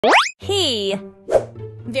Hey.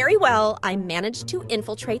 Very well, I managed to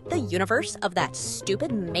infiltrate the universe of that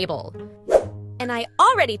stupid Mabel. And I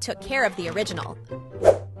already took care of the original.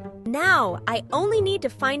 Now, I only need to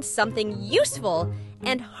find something useful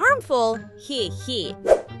and harmful,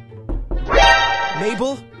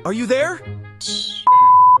 Mabel, are you there?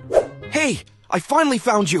 Hey, I finally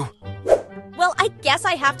found you. Well, I guess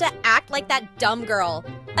I have to act like that dumb girl.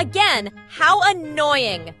 Again, how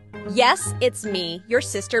annoying. Yes, it's me, your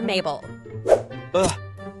sister Mabel.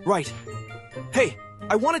 Right. Hey,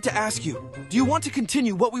 I wanted to ask you, do you want to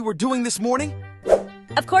continue what we were doing this morning?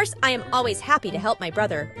 Of course, I am always happy to help my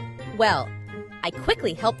brother. Well, I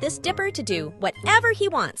quickly help this Dipper to do whatever he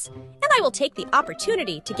wants, and I will take the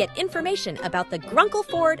opportunity to get information about the Grunkle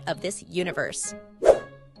Ford of this universe.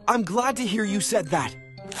 I'm glad to hear you said that.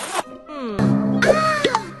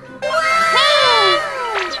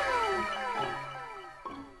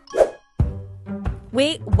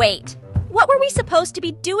 Wait. What were we supposed to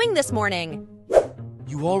be doing this morning?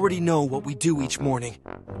 You already know what we do each morning.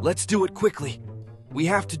 Let's do it quickly. We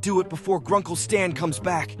have to do it before Grunkle Stan comes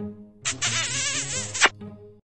back.